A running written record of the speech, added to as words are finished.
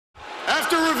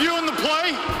After reviewing the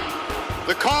play,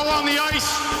 the call on the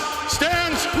ice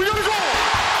stands. We're gonna go!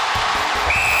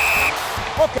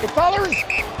 Okay, fellas,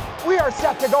 we are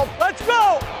set to go. Let's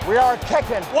go! We are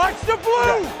kicking. Watch the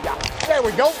blue! Yeah, there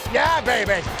we go. Yeah,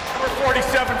 baby. Number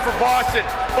 47 for Boston.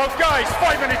 Both guys,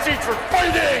 5 minutes each for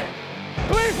fighting!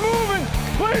 Please moving!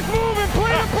 Please moving!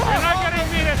 Play the play! You're not getting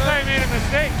me to say I made a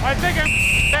mistake. I think I'm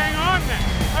bang on then.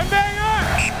 I'm bang on!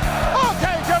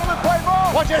 Okay, gentlemen, play ball.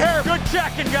 Watch it here. Good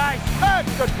checking, guys. And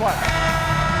good play.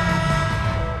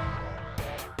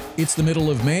 It's the middle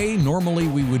of May. Normally,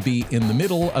 we would be in the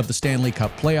middle of the Stanley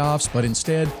Cup playoffs, but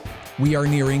instead, we are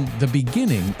nearing the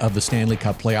beginning of the Stanley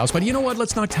Cup playoffs. But you know what?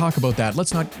 Let's not talk about that.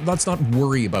 Let's not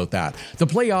worry about that. The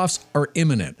playoffs are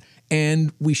imminent,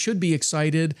 and we should be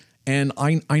excited. And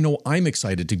I know I'm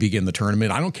excited to begin the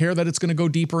tournament. I don't care that it's going to go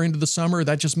deeper into the summer.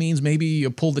 That just means maybe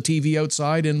you pull the TV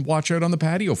outside and watch out on the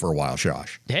patio for a while,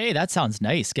 Josh. Hey, that sounds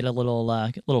nice. Get a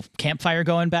little campfire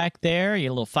going back there. Get a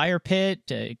little fire pit.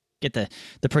 Get the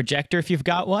projector if you've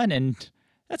got one. And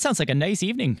that sounds like a nice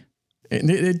evening.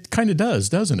 It kind of does,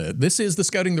 doesn't it? This is the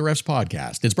Scouting the Refs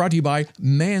podcast. It's brought to you by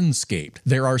Manscaped.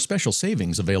 There are special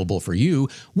savings available for you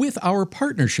with our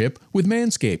partnership with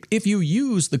Manscaped. If you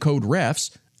use the code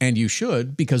REFS, and you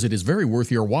should, because it is very worth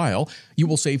your while, you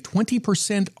will save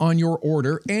 20% on your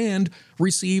order and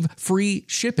receive free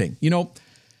shipping. You know,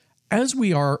 as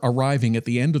we are arriving at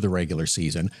the end of the regular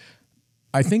season,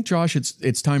 I think, Josh,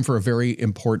 it's time for a very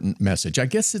important message. I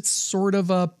guess it's sort of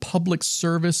a public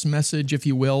service message, if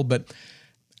you will, but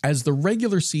as the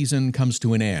regular season comes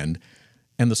to an end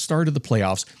and the start of the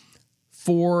playoffs,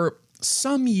 for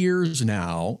some years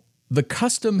now, the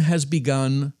custom has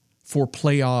begun for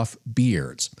playoff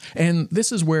beards. And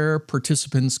this is where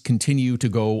participants continue to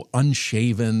go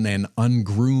unshaven and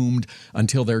ungroomed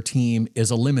until their team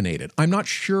is eliminated. I'm not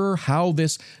sure how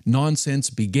this nonsense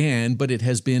began, but it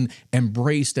has been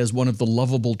embraced as one of the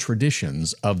lovable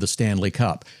traditions of the Stanley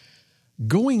Cup.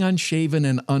 Going unshaven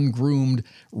and ungroomed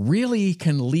really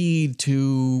can lead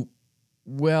to,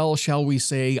 well, shall we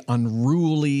say,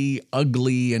 unruly,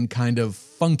 ugly, and kind of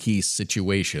funky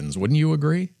situations. Wouldn't you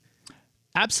agree?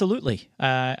 Absolutely.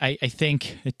 I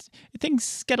think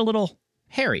things get a little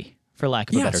hairy, for lack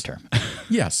of a better term.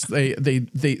 Yes, they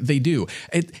do.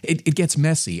 It gets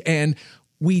messy, and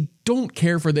we don't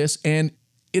care for this, and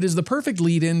it is the perfect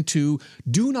lead-in to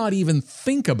do not even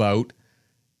think about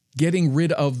getting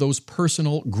rid of those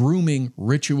personal grooming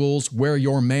rituals where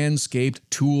your Manscaped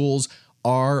tools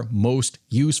are most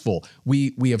useful.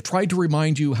 We have tried to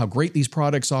remind you how great these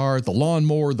products are: the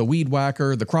lawnmower, the weed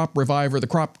whacker, the crop reviver, the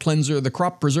crop cleanser, the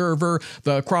crop preserver,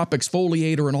 the crop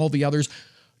exfoliator, and all the others.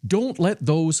 Don't let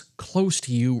those close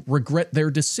to you regret their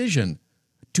decision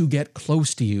to get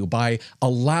close to you by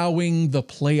allowing the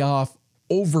playoff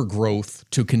overgrowth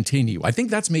to continue. I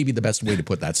think that's maybe the best way to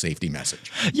put that safety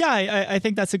message. Yeah, I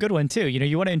think that's a good one too. You know,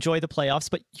 you want to enjoy the playoffs,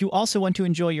 but you also want to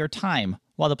enjoy your time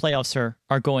while the playoffs are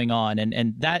going on.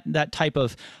 And that type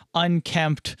of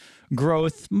unkempt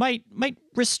growth might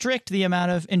restrict the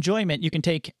amount of enjoyment you can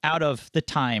take out of the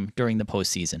time during the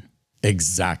postseason.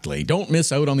 Exactly. Don't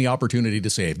miss out on the opportunity to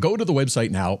save. Go to the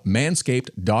website now,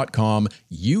 manscaped.com.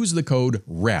 Use the code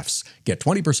REFS. Get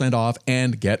 20% off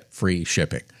and get free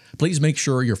shipping. Please make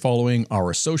sure you're following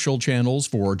our social channels.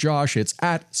 For Josh, it's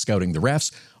at Scouting the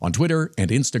Refs on Twitter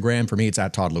and Instagram. For me, it's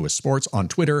at Todd Lewis Sports on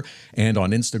Twitter and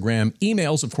on Instagram.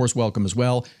 Emails, of course, welcome as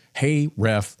well.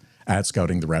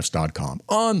 heyref@scoutingtherefs.com.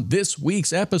 On this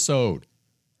week's episode,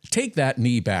 take that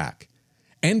knee back.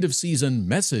 End of season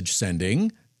message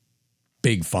sending.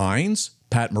 Big fines.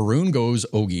 Pat Maroon goes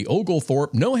Ogie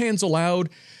Oglethorpe. No hands allowed.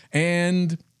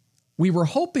 And we were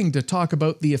hoping to talk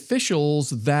about the officials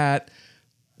that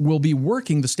will be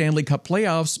working the Stanley Cup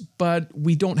playoffs, but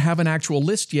we don't have an actual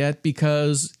list yet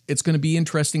because it's going to be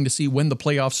interesting to see when the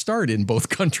playoffs start in both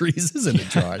countries, isn't it,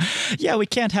 Josh? Yeah, we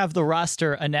can't have the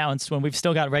roster announced when we've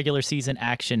still got regular season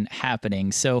action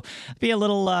happening. So be a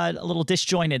little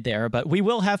disjointed there, but we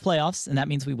will have playoffs, and that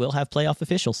means we will have playoff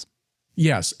officials.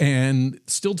 Yes, and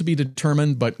still to be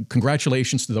determined, but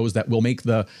congratulations to those that will make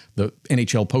the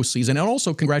NHL postseason, and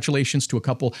also congratulations to a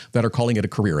couple that are calling it a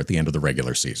career at the end of the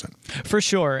regular season. For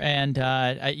sure, and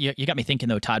you got me thinking,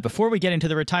 though, Todd, before we get into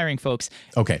the retiring folks,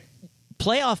 okay,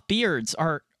 playoff beards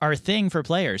are a thing for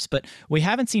players, but we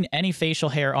haven't seen any facial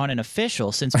hair on an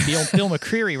official since Bill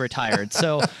McCreary retired.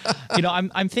 So, you know,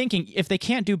 I'm thinking if they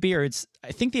can't do beards,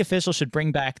 I think the officials should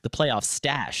bring back the playoff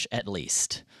stash at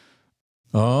least.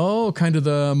 Oh, kind of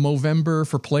the Movember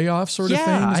for playoffs sort of thing?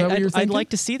 Is that what you're thinking? I'd like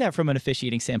to see that from an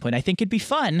officiating standpoint. I think it'd be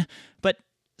fun, but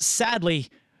sadly,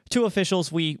 two officials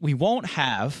we won't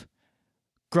have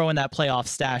growing that playoff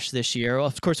stash this year. Well,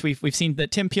 of course, we've seen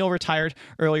that Tim Peel retired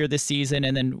earlier this season,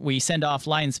 and then we send off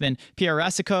linesmen Pierre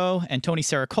Racicot and Tony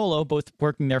Ceracolo, both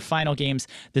working their final games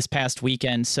this past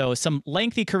weekend. So some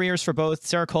lengthy careers for both.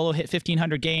 Ceracolo hit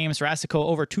 1,500 games, Racicot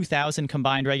over 2,000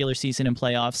 combined regular season and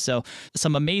playoffs. So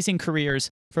some amazing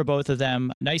careers for both of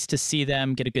them. Nice to see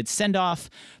them get a good send-off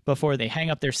before they hang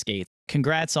up their skates.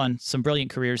 Congrats on some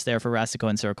brilliant careers there for Racicot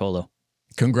and Ceracolo.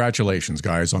 Congratulations,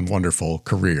 guys, on wonderful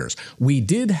careers. We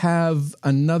did have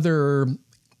another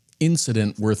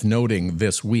incident worth noting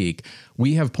this week.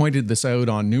 We have pointed this out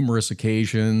on numerous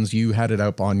occasions. You had it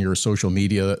up on your social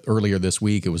media earlier this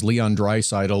week. It was Leon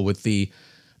Draisaitl with the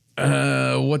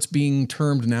what's being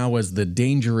termed now as the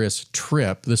dangerous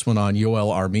trip. This one on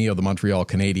Yoel Armia of the Montreal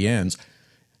Canadiens.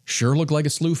 Sure looked like a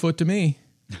slew foot to me.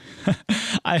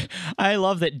 I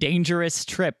love that dangerous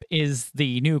trip is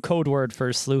the new code word for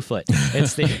slewfoot.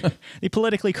 It's the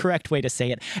politically correct way to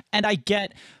say it. And I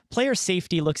get player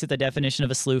safety looks at the definition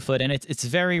of a slewfoot, and it's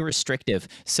very restrictive.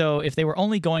 So if they were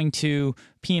only going to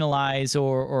penalize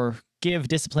or give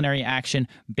disciplinary action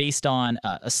based on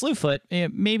a slewfoot,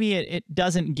 maybe it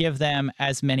doesn't give them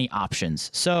as many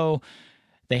options. So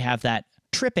they have that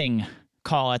tripping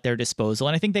call at their disposal,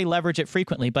 and I think they leverage it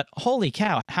frequently. But holy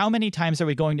cow, how many times are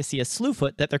we going to see a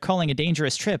slewfoot that they're calling a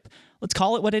dangerous trip? Let's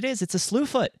call it what it is. It's a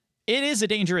slewfoot. It is a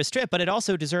dangerous trip, but it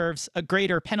also deserves a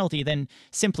greater penalty than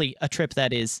simply a trip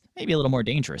that is maybe a little more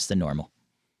dangerous than normal.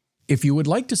 If you would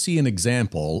like to see an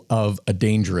example of a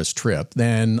dangerous trip,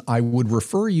 then I would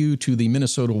refer you to the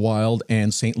Minnesota Wild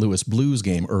and St. Louis Blues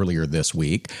game earlier this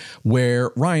week,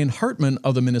 where Ryan Hartman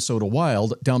of the Minnesota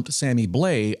Wild dumped Sammy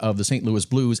Blais of the St. Louis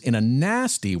Blues in a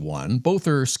nasty one. Both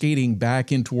are skating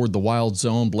back in toward the Wild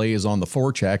zone. Blais is on the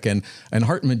forecheck, and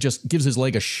Hartman just gives his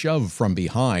leg a shove from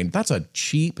behind. That's a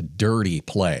cheap, dirty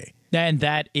play. And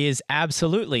that is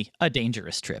absolutely a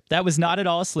dangerous trip. That was not at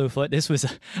all a slewfoot. This was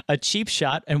a cheap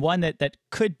shot, and one that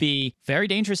could be very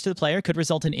dangerous to the player, could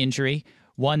result in injury,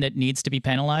 one that needs to be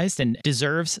penalized and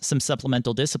deserves some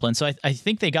supplemental discipline. So I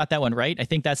think they got that one right. I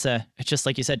think it's just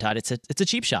like you said, Todd, it's a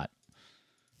cheap shot.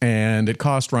 And it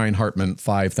cost Ryan Hartman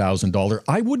 $5,000.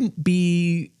 I wouldn't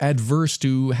be adverse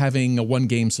to having a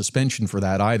one-game suspension for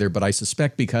that either, but I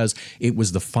suspect because it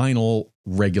was the final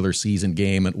regular season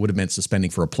game, it would have meant suspending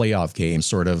for a playoff game,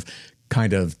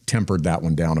 kind of tempered that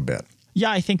one down a bit. Yeah,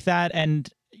 I think that, and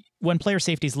when player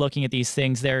safety is looking at these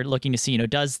things, they're looking to see,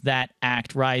 does that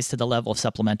act rise to the level of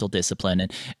supplemental discipline?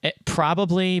 And it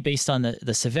probably, based on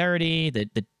the severity,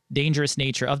 the dangerous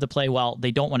nature of the play, while they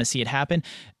don't want to see it happen,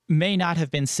 may not have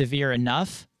been severe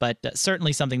enough, but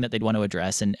certainly something that they'd want to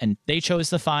address. And they chose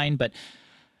the fine, but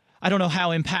I don't know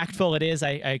how impactful it is.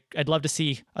 I'd love to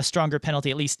see a stronger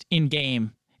penalty, at least in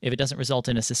game, if it doesn't result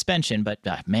in a suspension. But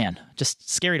man, just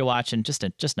scary to watch, and just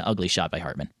an ugly shot by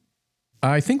Hartman.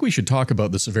 I think we should talk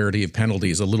about the severity of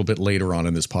penalties a little bit later on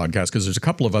in this podcast, because there's a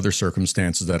couple of other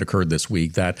circumstances that occurred this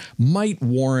week that might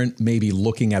warrant maybe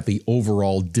looking at the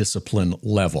overall discipline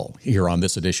level here on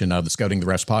this edition of the Scouting the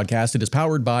Refs podcast. It is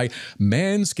powered by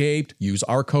Manscaped. Use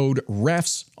our code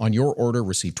REFS on your order.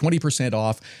 Receive 20%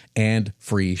 off and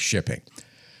free shipping.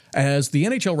 As the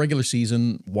NHL regular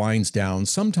season winds down,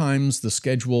 sometimes the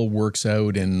schedule works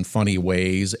out in funny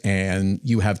ways, and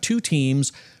you have two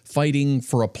teams fighting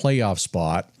for a playoff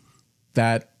spot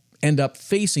that end up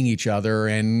facing each other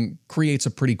and creates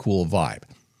a pretty cool vibe.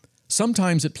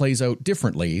 Sometimes it plays out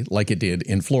differently, like it did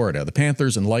in Florida. The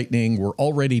Panthers and Lightning were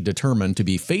already determined to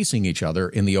be facing each other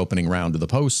in the opening round of the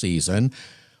postseason,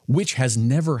 which has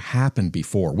never happened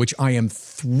before, which I am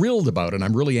thrilled about, and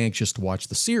I'm really anxious to watch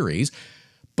the series.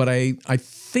 But I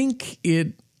think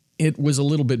it was a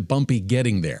little bit bumpy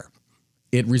getting there.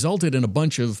 It resulted in a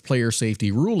bunch of player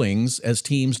safety rulings as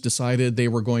teams decided they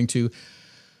were going to,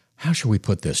 how should we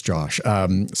put this, Josh,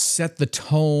 set the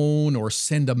tone or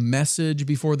send a message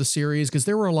before the series, because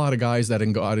there were a lot of guys that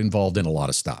got involved in a lot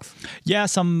of stuff. Yeah,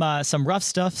 some rough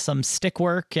stuff, some stick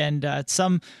work, and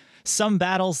some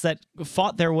battles that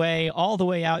fought their way all the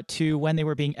way out to when they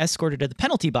were being escorted to the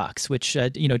penalty box, which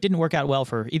didn't work out well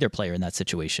for either player in that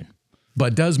situation.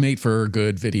 But does make for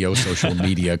good video social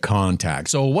media contact.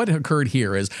 So what occurred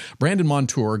here is Brandon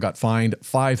Montour got fined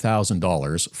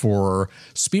 $5,000 for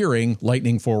spearing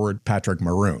Lightning forward Patrick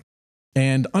Maroon.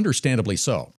 And understandably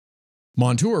so.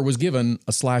 Montour was given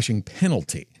a slashing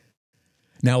penalty.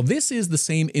 Now, this is the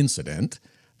same incident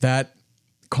that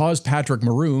caused Patrick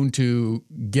Maroon to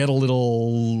get a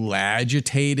little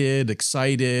agitated,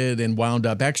 excited, and wound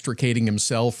up extricating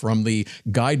himself from the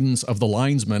guidance of the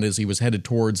linesman as he was headed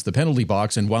towards the penalty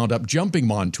box and wound up jumping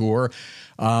Montour.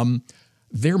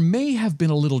 there may have been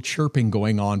a little chirping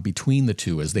going on between the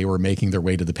two as they were making their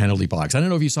way to the penalty box. I don't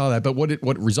know if you saw that, but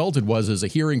what resulted was a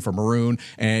hearing for Maroon,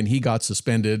 and he got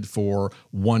suspended for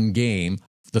one game,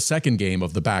 the second game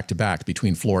of the back-to-back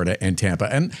between Florida and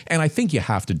Tampa. And I think you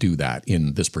have to do that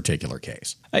in this particular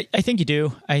case. I think you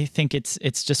do. I think it's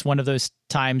just one of those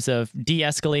times of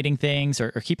de-escalating things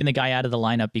or keeping the guy out of the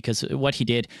lineup because what he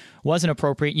did wasn't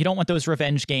appropriate. You don't want those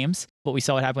revenge games. But we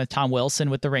saw what happened with Tom Wilson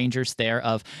with the Rangers there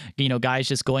of, guys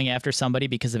just going after somebody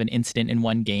because of an incident in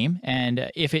one game. And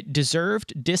if it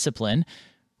deserved discipline,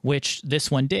 which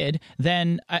this one did,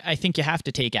 then I think you have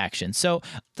to take action. So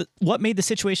what made the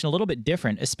situation a little bit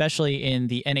different, especially in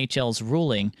the NHL's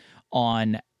ruling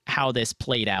on how this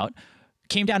played out,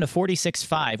 came down to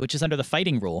 46-5, which is under the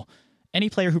fighting rule. Any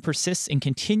player who persists in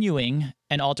continuing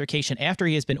an altercation after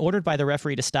he has been ordered by the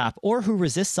referee to stop or who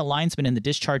resists a linesman in the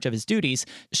discharge of his duties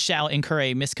shall incur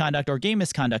a misconduct or game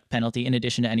misconduct penalty in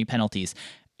addition to any penalties.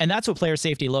 And that's what player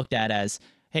safety looked at as,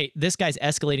 hey, this guy's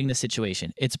escalating the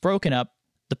situation. It's broken up.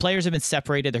 The players have been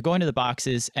separated. They're going to the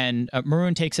boxes, and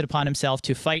Maroon takes it upon himself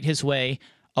to fight his way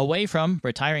away from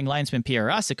retiring linesman Pierre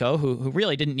Rosico, who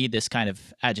really didn't need this kind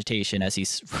of agitation as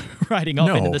he's riding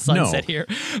off into the sunset here.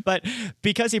 But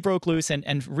because he broke loose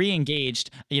and re-engaged,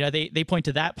 they point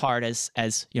to that part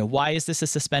as why is this a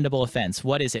suspendable offense?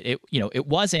 What is it? It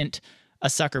wasn't a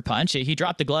sucker punch. He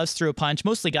dropped the gloves, threw a punch,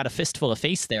 mostly got a fistful of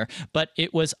face there, but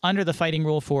it was under the fighting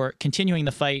rule for continuing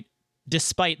the fight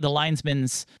despite the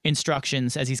linesman's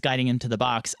instructions as he's guiding into the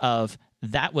box of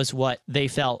that was what they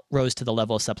felt rose to the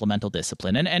level of supplemental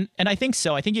discipline. And I think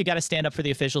so. I think you got to stand up for the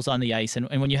officials on the ice. And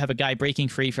when you have a guy breaking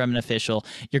free from an official,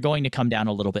 you're going to come down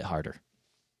a little bit harder.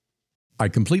 I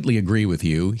completely agree with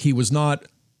you. He was not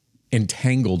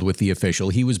entangled with the official.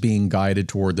 He was being guided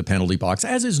toward the penalty box,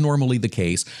 as is normally the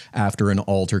case after an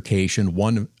altercation.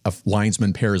 One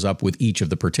linesman pairs up with each of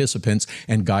the participants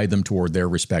and guide them toward their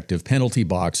respective penalty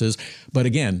boxes. But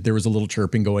again, there was a little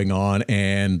chirping going on,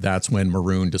 and that's when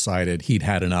Maroon decided he'd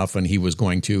had enough and he was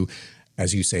going to,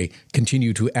 as you say,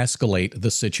 continue to escalate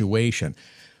the situation.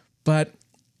 But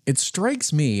it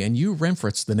strikes me, and you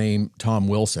referenced the name Tom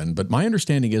Wilson, but my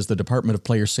understanding is the Department of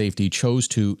Player Safety chose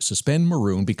to suspend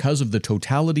Maroon because of the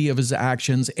totality of his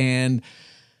actions, and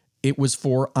it was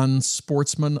for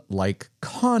unsportsmanlike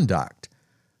conduct.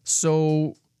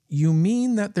 So you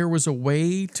mean that there was a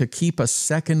way to keep a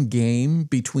second game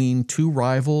between two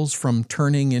rivals from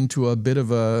turning into a bit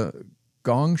of a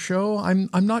gong show? I'm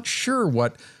not sure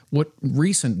what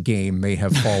recent game may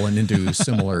have fallen into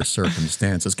similar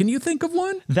circumstances. Can you think of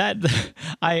one?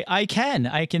 I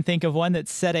can think of one that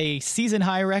set a season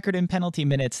high record in penalty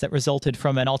minutes that resulted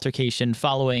from an altercation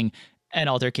following an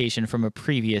altercation from a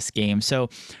previous game. So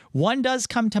one does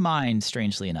come to mind,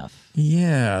 strangely enough.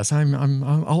 Yes,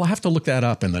 I'll have to look that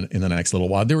up in the next little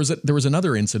while. There was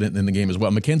another incident in the game as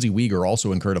well. Mackenzie Weegar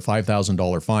also incurred a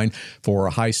 $5,000 fine for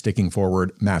a high sticking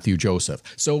forward Matthew Joseph.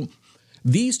 So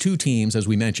these two teams, as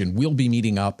we mentioned, will be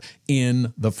meeting up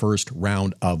in the first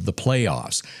round of the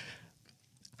playoffs.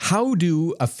 How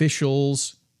do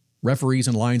officials, referees,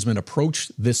 and linesmen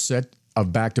approach this set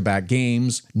of back-to-back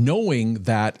games, knowing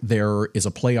that there is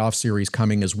a playoff series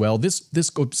coming as well? This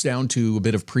goes down to a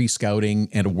bit of pre-scouting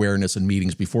and awareness and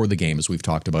meetings before the game, as we've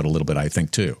talked about a little bit, I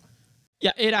think, too.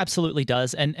 Yeah, it absolutely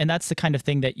does. And that's the kind of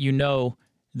thing that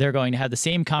they're going to have the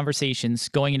same conversations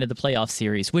going into the playoff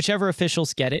series, whichever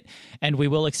officials get it. And we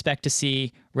will expect to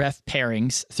see ref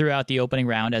pairings throughout the opening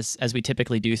round as we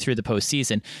typically do through the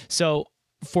postseason. So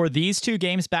for these two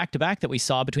games back-to-back that we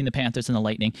saw between the Panthers and the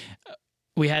Lightning,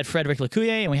 we had Frederic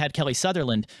Lecuyer and we had Kelly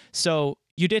Sutherland. So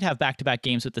you did have back-to-back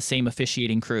games with the same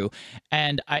officiating crew.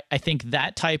 And I think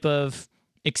that type of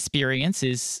experience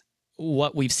is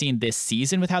what we've seen this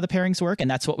season with how the pairings work,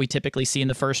 and that's what we typically see in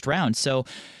the first round. So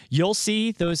you'll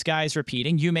see those guys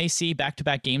repeating. You may see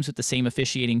back-to-back games with the same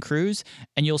officiating crews,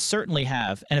 and you'll certainly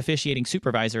have an officiating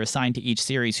supervisor assigned to each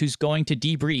series who's going to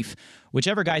debrief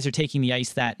whichever guys are taking the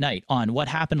ice that night on what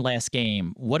happened last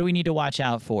game, what do we need to watch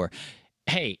out for.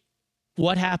 Hey,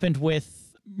 what happened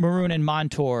with Maroon and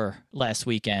Montour last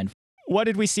weekend? What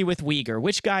did we see with Weegar?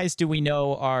 Which guys do we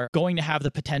know are going to have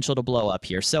the potential to blow up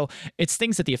here? So it's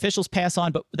things that the officials pass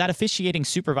on, but that officiating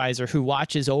supervisor who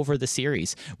watches over the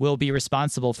series will be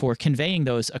responsible for conveying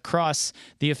those across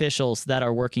the officials that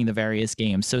are working the various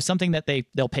games. So something that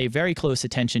they'll pay very close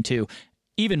attention to,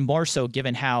 even more so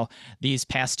given how these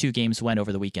past two games went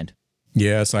over the weekend.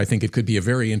 Yes, I think it could be a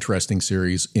very interesting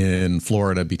series in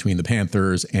Florida between the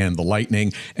Panthers and the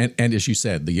Lightning. And as you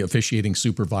said, the officiating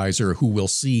supervisor who will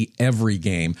see every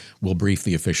game will brief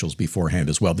the officials beforehand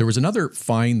as well. There was another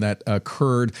fine that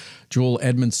occurred. Joel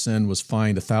Edmondson was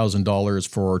fined $1,000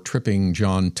 for tripping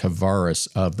John Tavares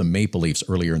of the Maple Leafs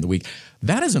earlier in the week.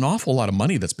 That is an awful lot of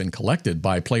money that's been collected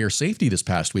by player safety this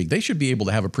past week. They should be able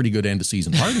to have a pretty good end of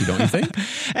season party, don't you think?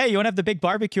 Hey, you want to have the big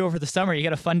barbecue over the summer? You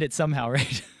got to fund it somehow,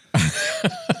 right?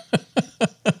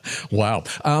 Wow.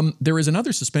 There is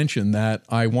another suspension that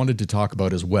I wanted to talk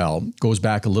about as well. Goes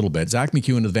back a little bit. Zach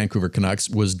McEwen of the Vancouver Canucks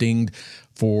was dinged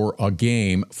for a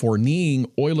game for kneeing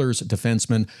Oilers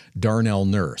defenseman Darnell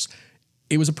Nurse.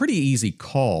 It was a pretty easy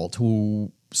call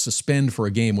to suspend for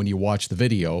a game when you watch the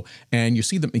video, and you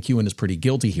see that McEwen is pretty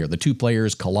guilty here. The two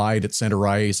players collide at center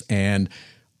ice, and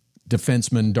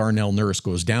defenseman Darnell Nurse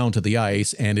goes down to the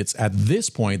ice, and it's at this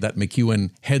point that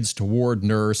McEwen heads toward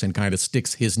Nurse and kind of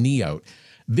sticks his knee out.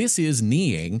 This is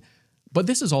kneeing, but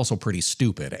this is also pretty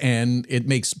stupid, and it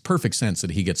makes perfect sense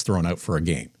that he gets thrown out for a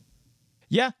game.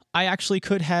 Yeah, I actually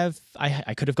could have.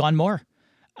 I could have gone more.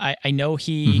 I know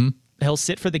he'll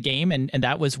sit for the game, and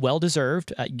that was well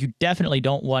deserved. You definitely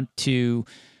don't want to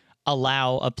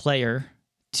allow a player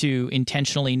to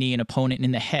intentionally knee an opponent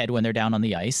in the head when they're down on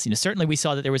the ice. Certainly we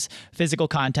saw that there was physical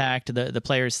contact. The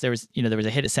players, there was a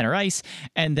hit at center ice,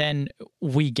 and then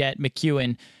we get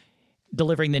McEwen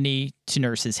delivering the knee to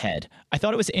Nurse's head. I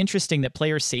thought it was interesting that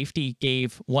player safety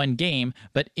gave one game,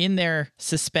 but in their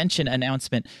suspension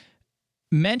announcement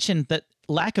mentioned that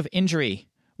lack of injury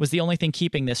was the only thing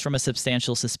keeping this from a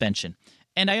substantial suspension.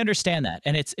 And I understand that.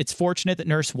 And it's fortunate that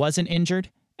Nurse wasn't injured.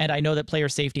 And I know that player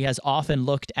safety has often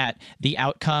looked at the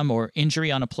outcome or injury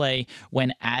on a play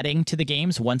when adding to the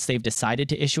games once they've decided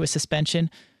to issue a suspension.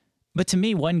 But to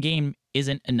me, one game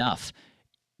isn't enough.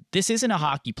 This isn't a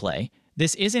hockey play.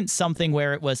 This isn't something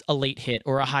where it was a late hit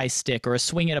or a high stick or a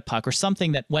swing at a puck or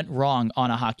something that went wrong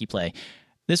on a hockey play.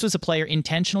 This was a player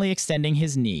intentionally extending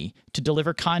his knee to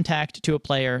deliver contact to a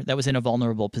player that was in a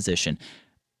vulnerable position.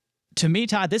 To me,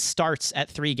 Todd, this starts at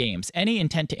 3 games. Any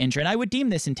intent to injure, and I would deem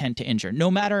this intent to injure,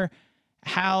 no matter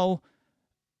how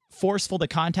forceful the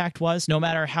contact was, no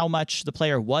matter how much the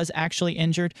player was actually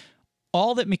injured,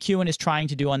 all that McEwen is trying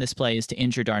to do on this play is to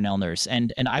injure Darnell Nurse,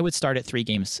 and I would start at 3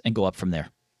 games and go up from there.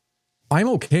 I'm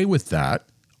okay with that.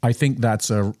 I think that's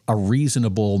a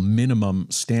reasonable minimum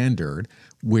standard,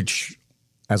 which,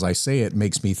 as I say it,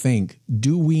 makes me think,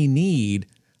 do we need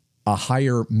a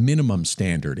higher minimum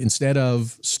standard? Instead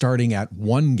of starting at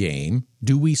 1 game,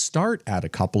 do we start at a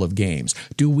couple of games?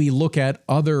 Do we look at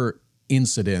other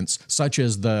incidents, such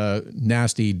as the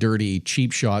nasty, dirty,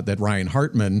 cheap shot that Ryan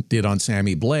Hartman did on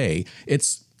Sammy Blais?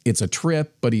 It's a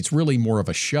trip, but it's really more of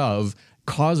a shove,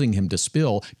 causing him to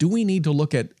spill. Do we need to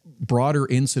look at broader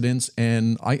incidents?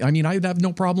 And I mean, I'd have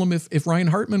no problem if Ryan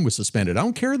Hartman was suspended. I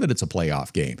don't care that it's a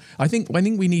playoff game. I think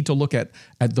we need to look at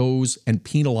those and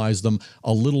penalize them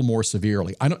a little more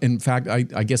severely. In fact, I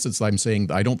guess I'm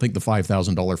saying I don't think the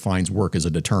 $5,000 fines work as a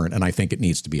deterrent, and I think it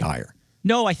needs to be higher.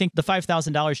 No, I think the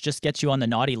 $5,000 just gets you on the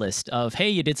naughty list of, hey,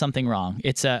 you did something wrong.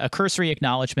 It's a cursory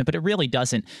acknowledgement, but it really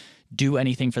doesn't do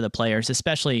anything for the players,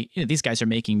 especially these guys are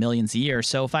making millions a year.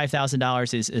 So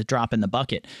 $5,000 is a drop in the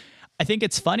bucket. I think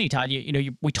it's funny, Todd,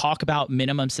 we talk about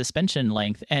minimum suspension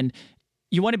length, and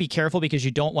you want to be careful because you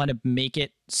don't want to make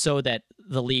it so that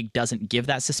the league doesn't give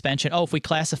that suspension. Oh, if we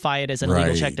classify it as an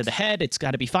illegal check to the head, it's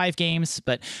got to be 5 games,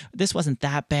 but this wasn't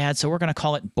that bad, so we're going to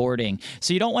call it boarding.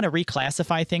 So you don't want to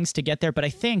reclassify things to get there, but I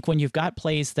think when you've got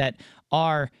plays that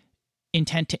are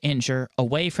intent to injure,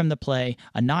 away from the play,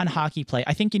 a non-hockey play,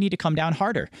 I think you need to come down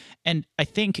harder. And I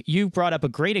think you brought up a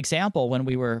great example when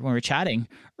we were chatting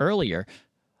earlier.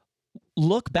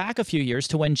 Look back a few years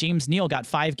to when James Neal got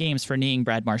 5 games for kneeing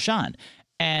Brad Marchand.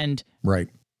 And right.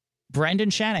 Brendan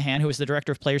Shanahan, who was the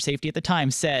director of player safety at the time,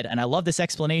 said, and I love this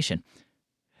explanation,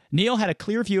 Neal had a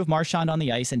clear view of Marchand on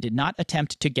the ice and did not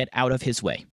attempt to get out of his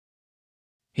way.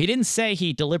 He didn't say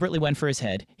he deliberately went for his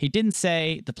head. He didn't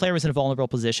say the player was in a vulnerable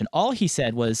position. All he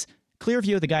said was, clear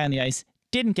view of the guy on the ice,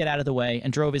 didn't get out of the way,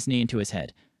 and drove his knee into his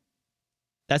head.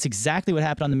 That's exactly what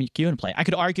happened on the McEwen play. I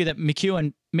could argue that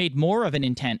McEwen made more of an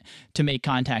intent to make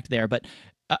contact there, but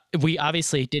we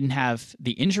obviously didn't have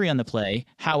the injury on the play.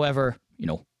 However,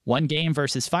 1 game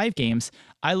versus 5 games,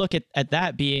 I look at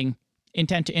that being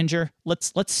intent to injure.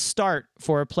 Let's start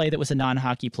for a play that was a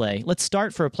non-hockey play. Let's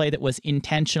start for a play that was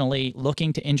intentionally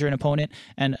looking to injure an opponent,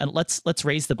 and let's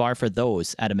raise the bar for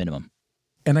those at a minimum.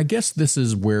 And I guess this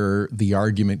is where the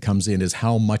argument comes in, is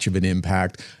how much of an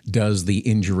impact does the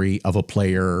injury of a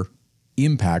player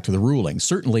impact the ruling.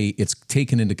 Certainly, it's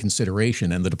taken into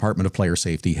consideration, and the Department of Player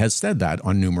Safety has said that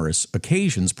on numerous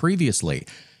occasions previously.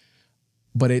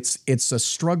 But it's a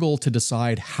struggle to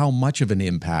decide how much of an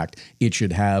impact it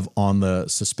should have on the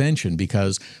suspension,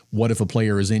 because what if a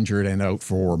player is injured and out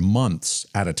for months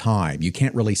at a time? You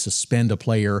can't really suspend a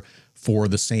player for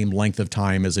the same length of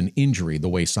time as an injury, the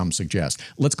way some suggest.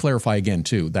 Let's clarify again,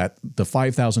 too, that the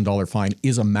 $5,000 fine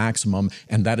is a maximum,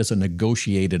 and that is a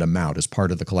negotiated amount as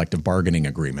part of the collective bargaining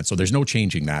agreement. So there's no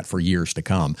changing that for years to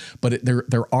come. But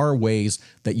there are ways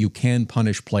that you can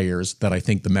punish players that I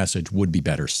think the message would be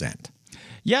better sent.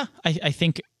 Yeah, I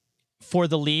think for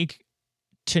the league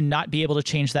to not be able to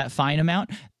change that fine amount,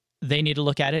 they need to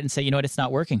look at it and say, you know what, it's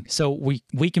not working. So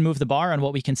we can move the bar on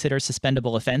what we consider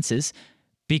suspendable offenses,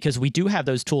 because we do have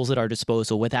those tools at our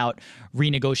disposal without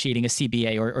renegotiating a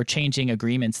CBA or changing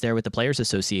agreements there with the Players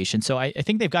Association. So I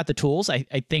think they've got the tools. I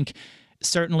think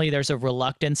certainly there's a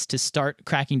reluctance to start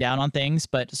cracking down on things,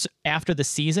 but after the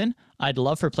season, I'd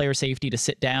love for player safety to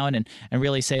sit down and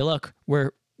really say, look,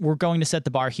 we're going to set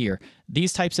the bar here.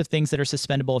 These types of things that are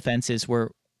suspendable offenses,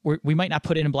 we might not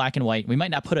put it in black and white. We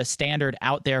might not put a standard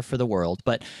out there for the world,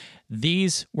 but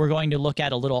these we're going to look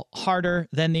at a little harder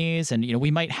than these. And, we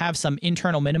might have some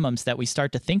internal minimums that we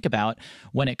start to think about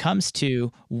when it comes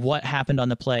to what happened on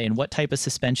the play and what type of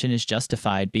suspension is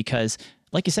justified. Because,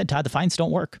 like you said, Todd, the fines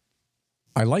don't work.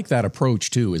 I like that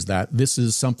approach, too, is that this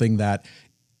is something that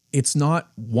it's not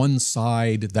one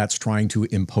side that's trying to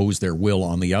impose their will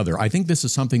on the other. I think this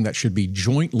is something that should be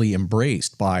jointly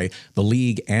embraced by the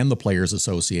league and the Players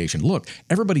Association. Look,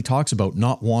 everybody talks about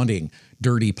not wanting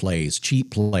dirty plays,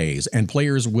 cheap plays, and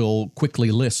players will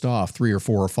quickly list off 3 or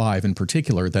 4 or 5 in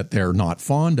particular that they're not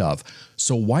fond of.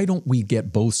 So why don't we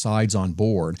get both sides on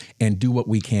board and do what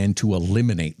we can to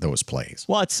eliminate those plays?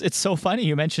 Well, it's so funny.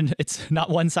 You mentioned it's not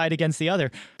one side against the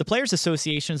other. The Players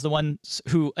Association is the ones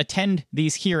who attend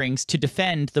these hearings to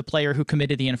defend the player who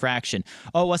committed the infraction.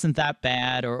 Oh, it wasn't that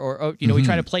bad, or we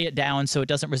try to play it down so it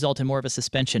doesn't result in more of a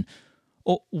suspension.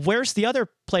 Well, where's the other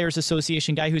Players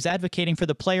Association guy who's advocating for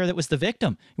the player that was the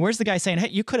victim? Where's the guy saying, hey,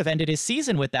 you could have ended his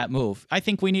season with that move? I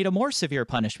think we need a more severe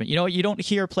punishment. You don't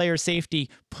hear player safety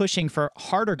pushing for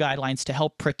harder guidelines to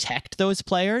help protect those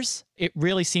players. It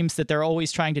really seems that they're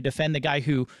always trying to defend the guy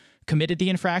who committed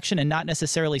the infraction and not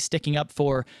necessarily sticking up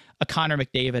for a Connor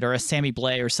McDavid or a Sammy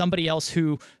Blais or somebody else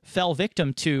who fell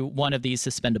victim to one of these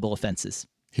suspendable offenses.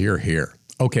 Hear, hear.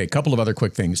 Okay, a couple of other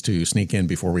quick things to sneak in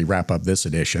before we wrap up this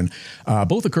edition.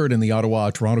 Both occurred in the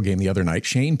Ottawa-Toronto game the other night.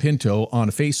 Shane Pinto on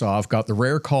a face-off got the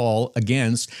rare call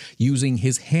against using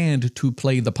his hand to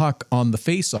play the puck on the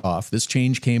face-off. This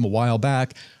change came a while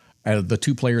back. The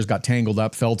two players got tangled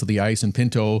up, fell to the ice, and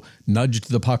Pinto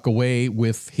nudged the puck away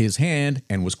with his hand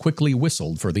and was quickly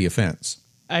whistled for the offense.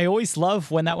 I always love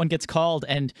when that one gets called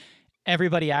and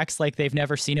everybody acts like they've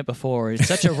never seen it before. It's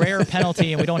such a rare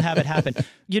penalty and we don't have it happen.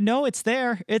 It's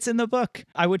there. It's in the book.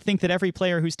 I would think that every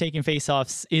player who's taking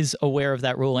faceoffs is aware of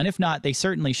that rule. And if not, they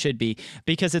certainly should be,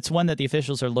 because it's one that the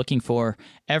officials are looking for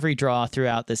every draw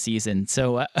throughout the season.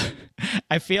 So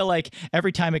I feel like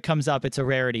every time it comes up, it's a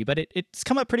rarity, but it's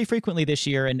come up pretty frequently this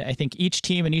year. And I think each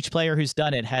team and each player who's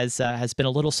done it has been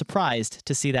a little surprised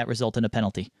to see that result in a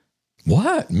penalty.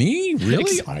 What? Me?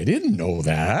 Really? I didn't know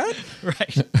that.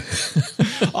 Right.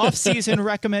 Off-season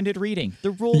recommended reading.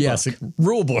 The rule book. Yes,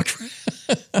 rule book.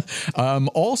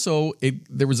 Also,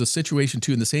 there was a situation,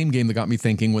 too, in the same game that got me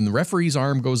thinking. When the referee's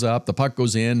arm goes up, the puck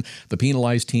goes in, the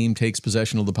penalized team takes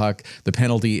possession of the puck, the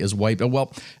penalty is wiped.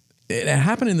 Well, it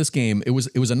happened in this game. It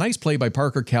was a nice play by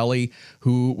Parker Kelly,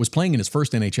 who was playing in his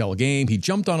first NHL game. He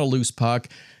jumped on a loose puck,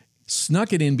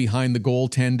 snuck it in behind the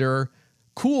goaltender.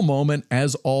 Cool moment,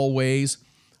 as always.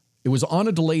 It was on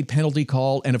a delayed penalty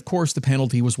call, and of course the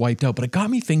penalty was wiped out. But it got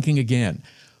me thinking again.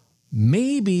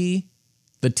 Maybe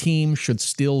the team should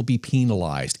still be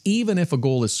penalized, even if a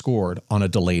goal is scored on a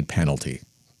delayed penalty.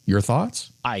 Your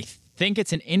thoughts? I think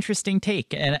it's an interesting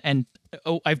take, and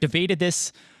I've debated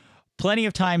this plenty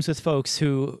of times with folks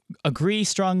who agree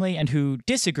strongly and who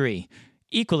disagree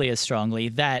equally as strongly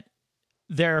that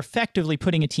they're effectively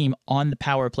putting a team on the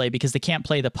power play because they can't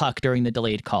play the puck during the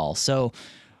delayed call. So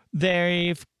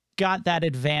they've got that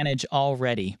advantage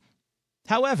already.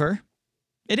 However,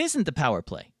 it isn't the power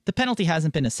play. The penalty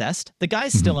hasn't been assessed. The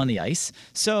guy's still on the ice.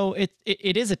 So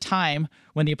it is a time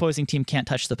when the opposing team can't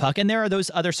touch the puck. And there are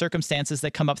those other circumstances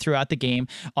that come up throughout the game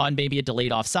on maybe a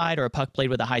delayed offside or a puck played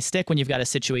with a high stick when you've got a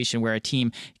situation where a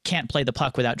team can't play the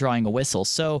puck without drawing a whistle.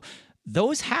 So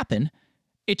those happen.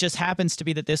 It just happens to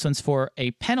be that this one's for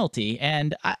a penalty,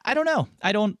 and I don't know.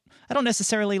 I don't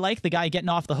necessarily like the guy getting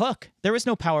off the hook. There was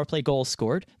no power play goal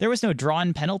scored. There was no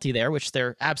drawn penalty there, which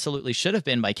there absolutely should have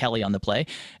been by Kelly on the play.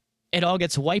 It all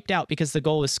gets wiped out because the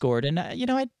goal was scored, and I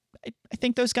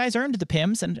think those guys earned the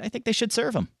PIMs, and I think they should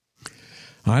serve them.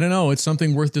 I don't know. It's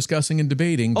something worth discussing and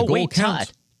debating. The goal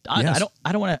counts. Todd. Yes.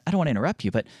 I don't want to interrupt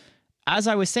you, but as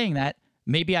I was saying that,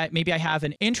 maybe I have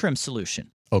an interim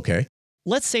solution. Okay.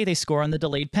 Let's say they score on the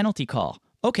delayed penalty call.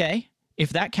 Okay,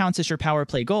 if that counts as your power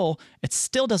play goal, it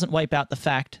still doesn't wipe out the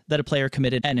fact that a player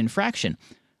committed an infraction.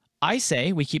 I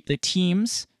say we keep the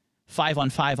teams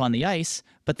 5-on-5 on the ice,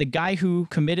 but the guy who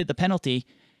committed the penalty,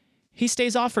 he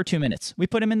stays off for 2 minutes. We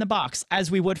put him in the box,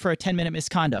 as we would for a 10-minute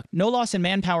misconduct. No loss in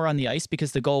manpower on the ice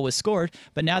because the goal was scored,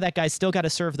 but now that guy's still got to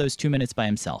serve those 2 minutes by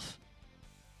himself.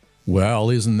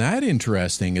 Well, isn't that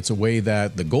interesting? It's a way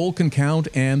that the goal can count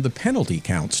and the penalty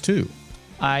counts too.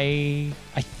 I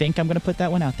think I'm going to put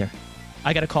that one out there.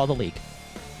 I got to call the league.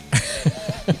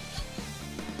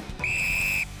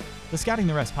 The Scouting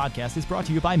the Refs podcast is brought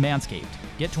to you by Manscaped.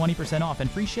 Get 20% off and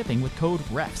free shipping with code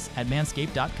REFS at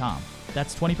manscaped.com.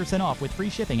 That's 20% off with free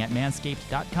shipping at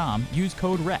manscaped.com. Use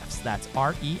code REFS, that's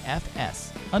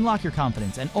REFS. Unlock your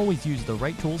confidence and always use the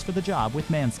right tools for the job with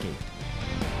Manscaped.